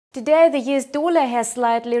Today, the US dollar has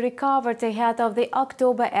slightly recovered ahead of the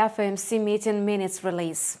October FOMC meeting minutes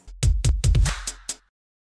release.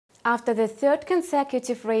 After the third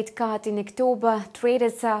consecutive rate cut in October,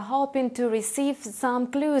 traders are hoping to receive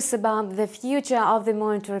some clues about the future of the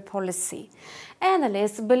monetary policy.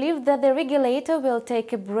 Analysts believe that the regulator will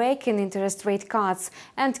take a break in interest rate cuts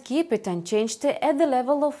and keep it unchanged at the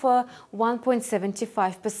level of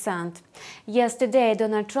 1.75%. Yesterday,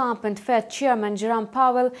 Donald Trump and Fed Chairman Jerome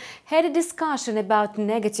Powell had a discussion about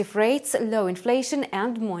negative rates, low inflation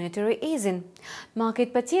and monetary easing.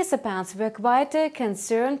 Market participants were quite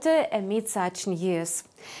concerned amid such news.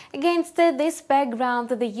 Against this background,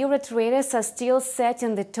 the euro traders are still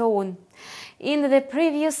setting the tone. In the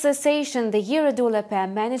previous session, the euro-dollar pair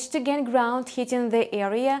managed to gain ground, hitting the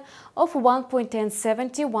area of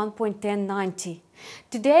 1.1070, 1.1090.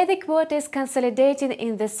 Today, the quote is consolidating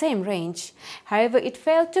in the same range. However, it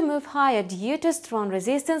failed to move higher due to strong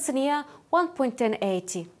resistance near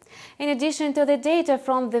 1.1080. In addition to the data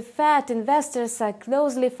from the Fed, investors are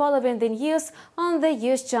closely following the news on the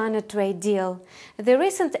US-China trade deal. The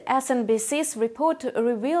recent CNBC's report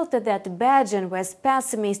revealed that Beijing was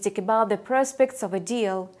pessimistic about the prospects of a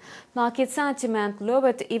deal. Market sentiment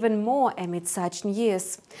lowered even more amid such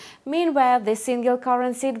news. Meanwhile, the single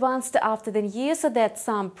currency advanced after the news that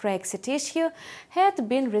some Brexit issue had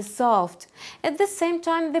been resolved. At the same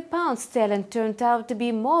time, the pound sterling turned out to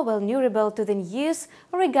be more vulnerable to the news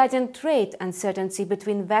regarding trade uncertainty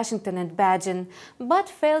between Washington and Beijing, but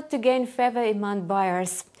failed to gain favor among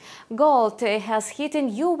buyers. Gold has hit a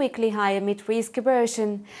new weekly high amid risk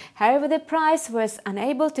aversion. However, the price was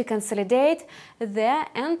unable to consolidate there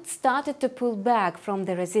and started to pull back from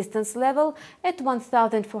the resistance level at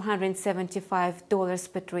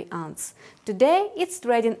 $1,475 per troy ounce. Today, it's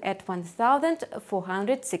trading at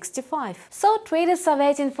 $1,465. So, traders are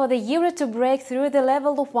waiting for the euro to break through the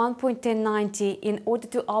level of 1.1090 in order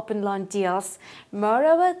to open long deals.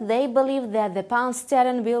 Moreover, they believe that the pound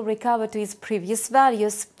sterling will recover to its previous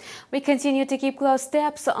values. We continue to keep close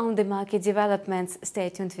tabs on the market developments. Stay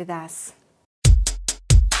tuned with us.